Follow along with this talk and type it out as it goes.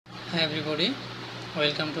Hi everybody,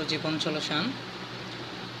 welcome to GponSolution.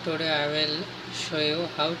 Today I will show you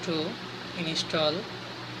how to install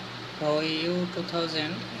Huawei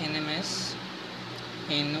U2000 NMS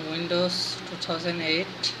in Windows 2008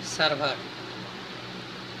 Server.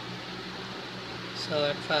 So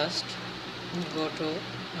at first go to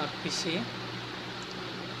our PC and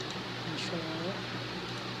show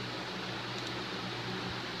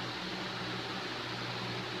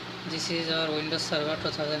this is our Windows Server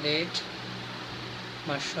 2008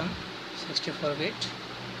 version 64-bit.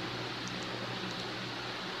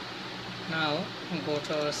 Now go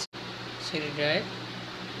to our CD drive,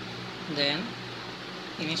 then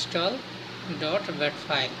install .bat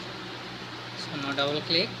file. So now double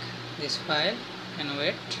click this file and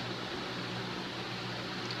wait.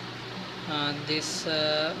 This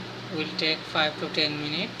will take 5 to 10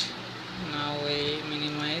 minutes. Now we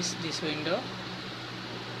minimize this window.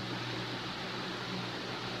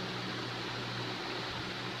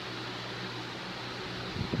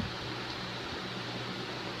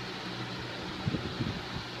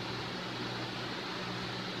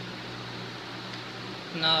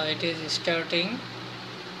 Now it is starting.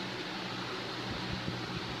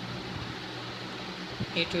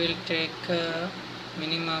 It will take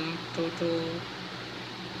minimum 2 to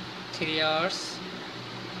 3 hours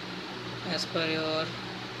as per your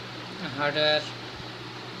hardware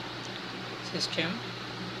system,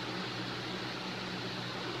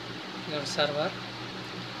 your server.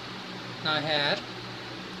 Now here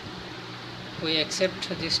we accept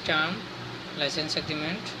this term license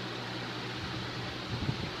agreement.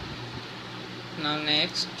 Now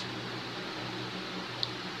next,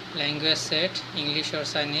 language set English or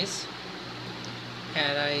Chinese.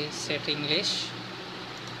 Here I set English.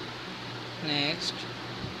 Next,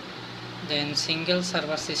 then single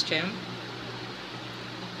server system.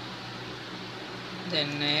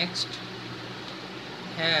 Then next,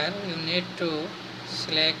 here you need to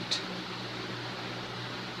select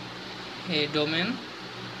a domain.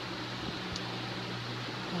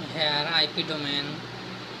 Here IP domain,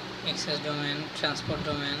 access domain, transport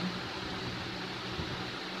domain.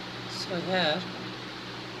 So here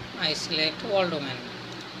I select all domain,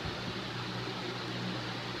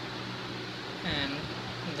 and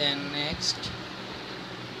then next,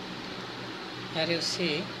 here you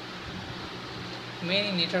see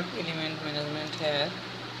many network element management. Here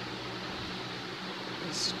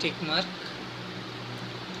is tick mark.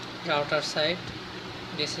 Router site,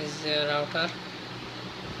 this is the router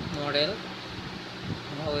model,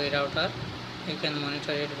 Huawei router. You can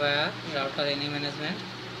monitor it via router any management.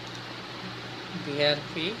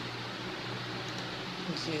 BRP,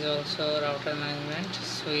 this is also router management.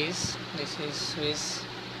 Swiss, this is Swiss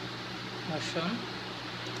version.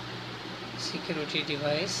 Security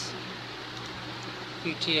device,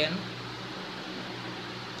 PTN,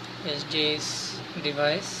 SDS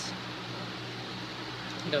device,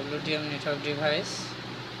 WDM network device,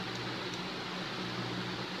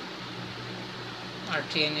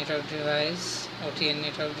 RTN network device, OTN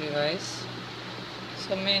network device.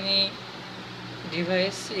 So many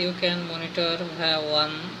device you can monitor via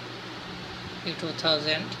one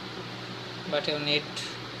U2000, but you need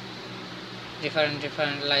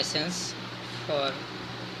different license for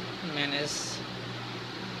manage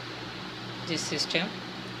this system.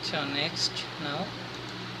 So next, now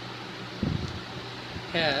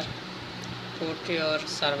here put your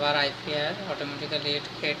server IP here. Automatically it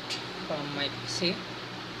get from my PC.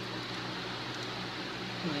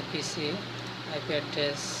 My PC IP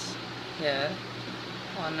address here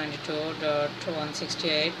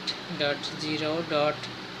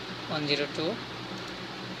 192.168.0.102.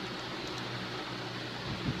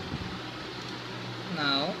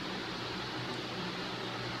 Now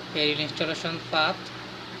here in installation path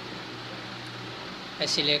I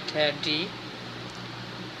select here D.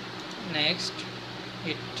 Next,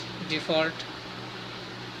 it default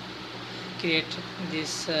create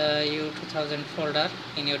this U2000 folder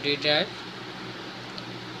in your D drive,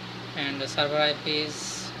 and the server IP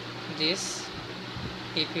is this.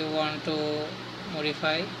 If you want to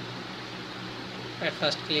modify, at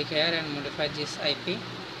first click here and modify this IP.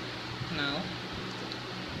 Now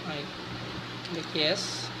I click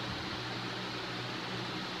yes.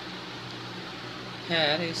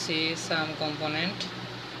 Here you see some component,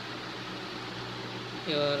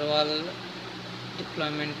 your all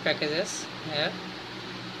deployment packages here.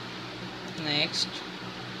 Next,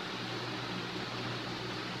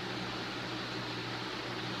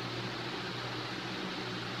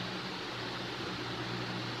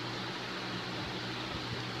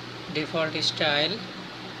 default style,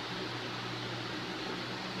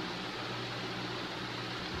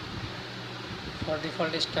 For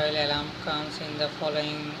default style, alarm comes in the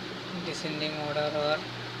following descending order or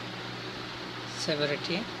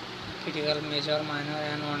severity: critical, major, minor,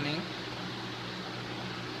 and warning.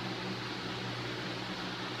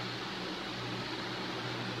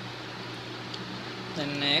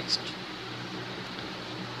 Then next,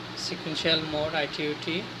 sequential mode,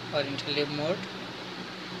 ITUT or interleave mode.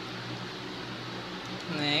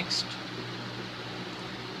 Next,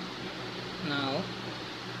 now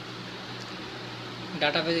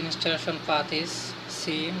database installation path is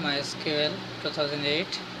C MySQL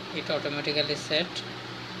 2008. It automatically set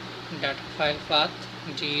data file path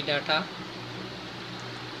G data.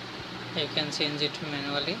 You can change it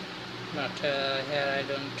manually, but here I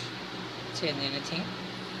don't change anything.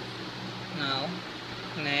 Now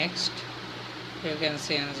next, you can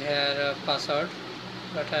change here password,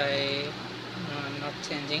 but I am not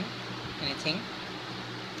changing anything.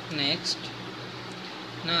 Next,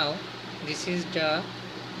 now this is the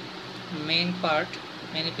main part.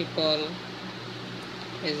 Many people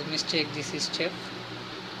is mistake this step.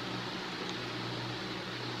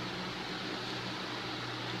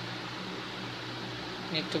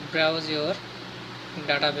 Need to browse your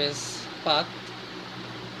database path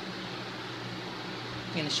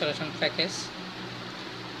installation package.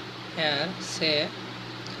 Here say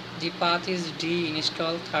the path is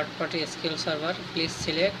de-install third-party SQL server. Please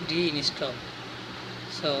select de-install.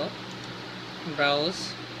 So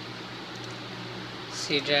browse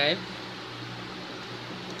C drive,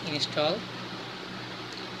 install.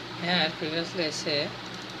 Here previously I say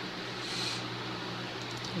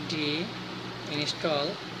de-install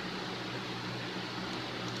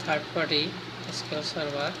third-party SQL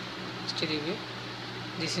server HTTP.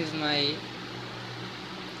 This is my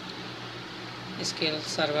SQL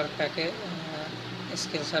server package.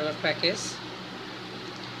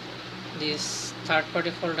 This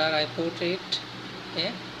third-party folder I put it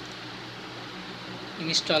a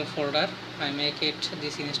install folder. I make it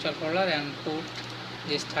this install folder and put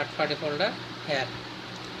this third-party folder here.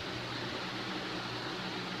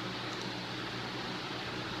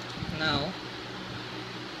 Now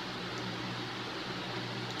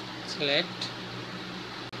select.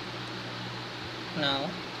 Now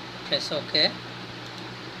press OK.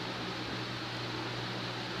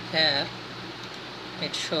 Here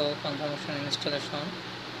it show confirmation installation,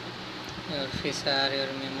 your feature,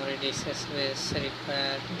 your memory, disk space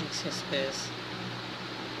required, disk space,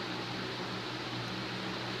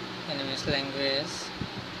 NMS language,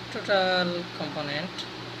 total component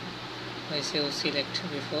which you select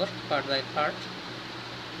before part by part.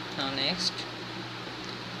 Now next,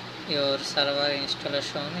 your server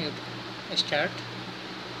installation you start.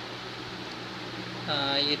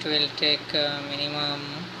 It will take minimum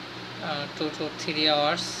 2 to 3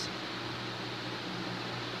 hours.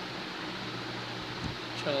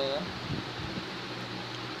 So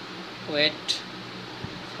wait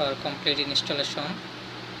for complete installation.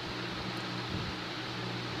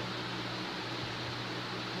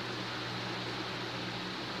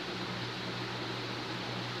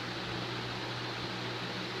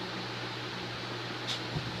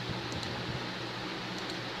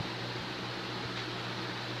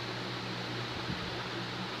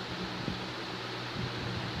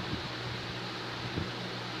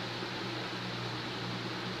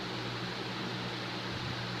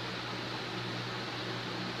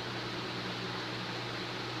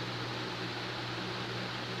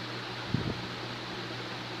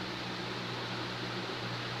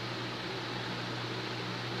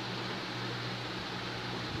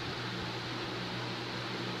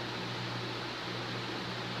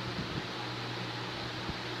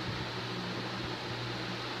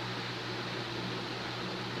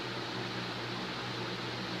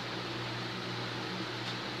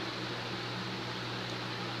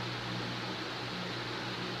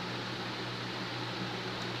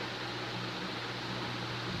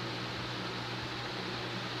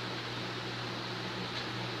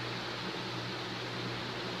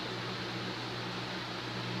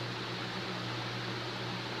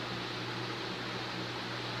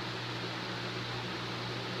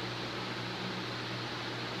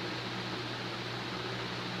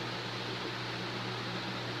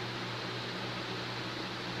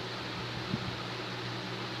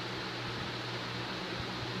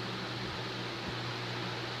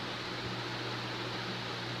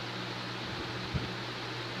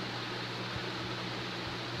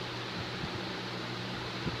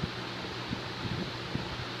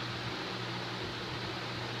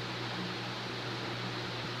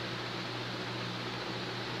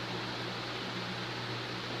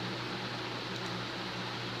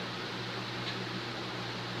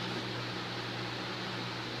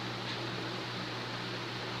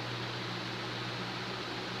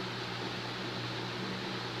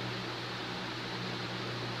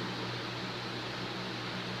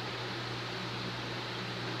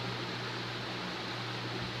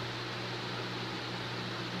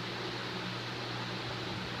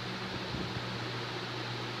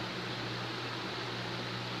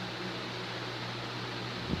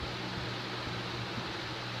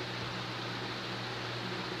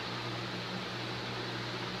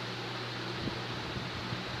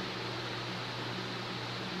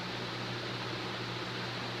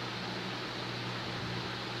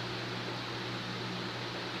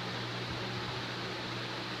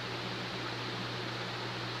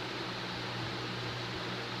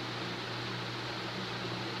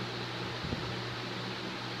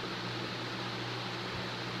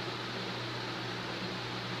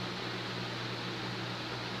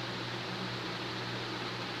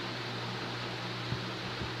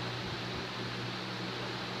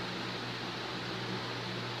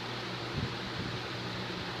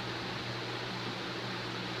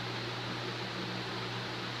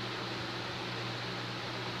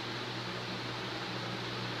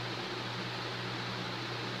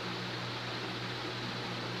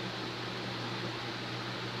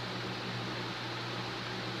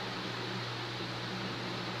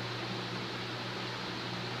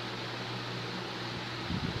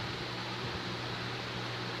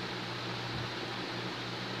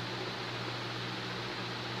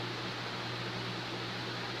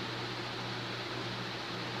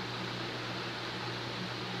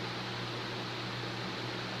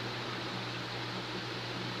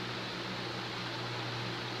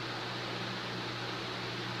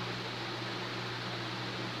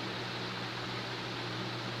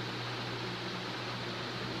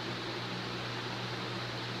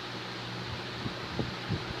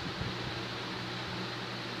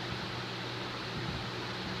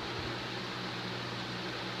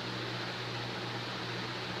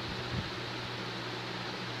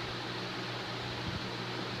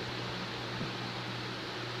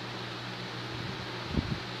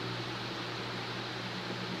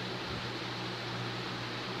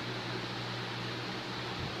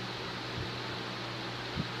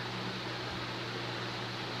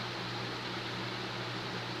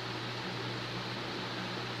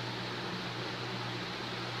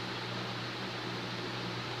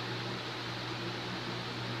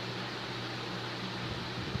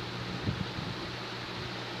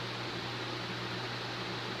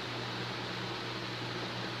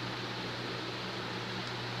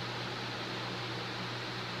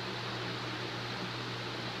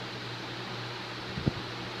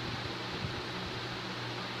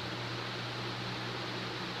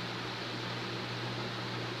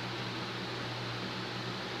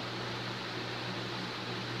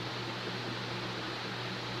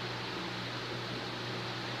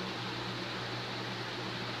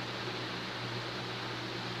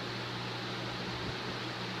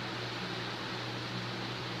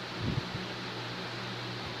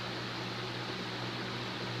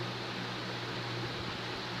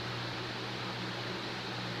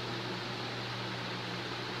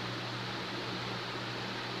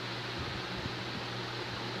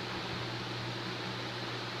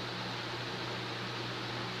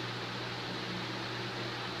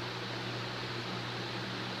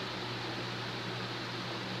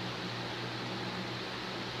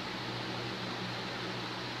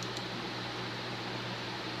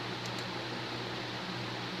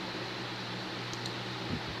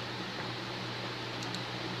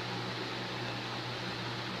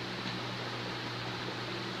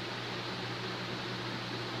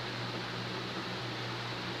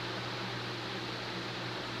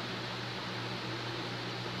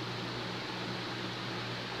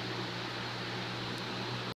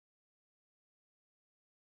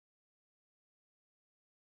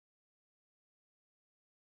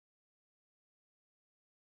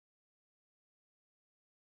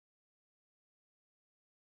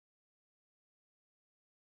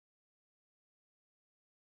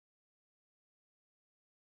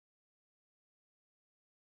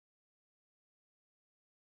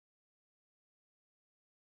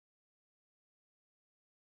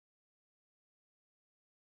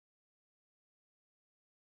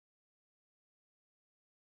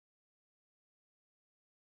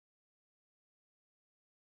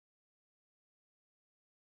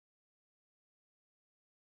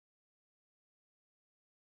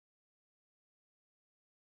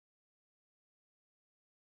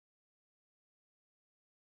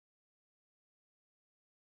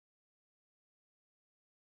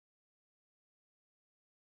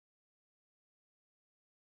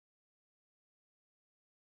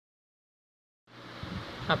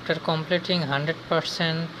 After completing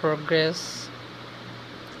 100% progress,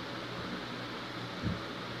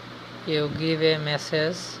 you give a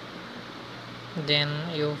message, then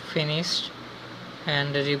you finished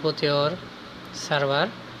and reboot your server.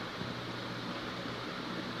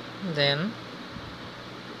 Then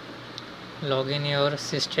log in your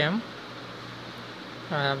system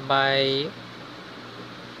by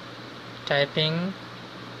typing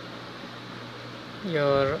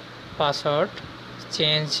your password.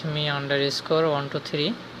 Change me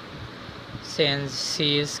 _123. Change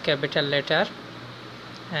C is capital letter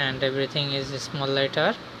and everything is small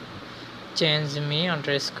letter. Change me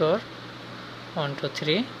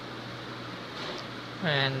 _123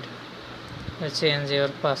 and change your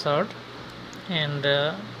password and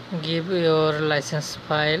give your license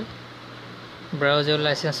file, browse your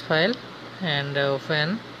license file and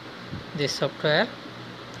open this software.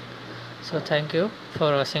 So thank you for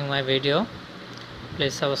watching my video.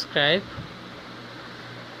 Please subscribe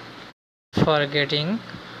for getting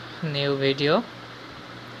new video.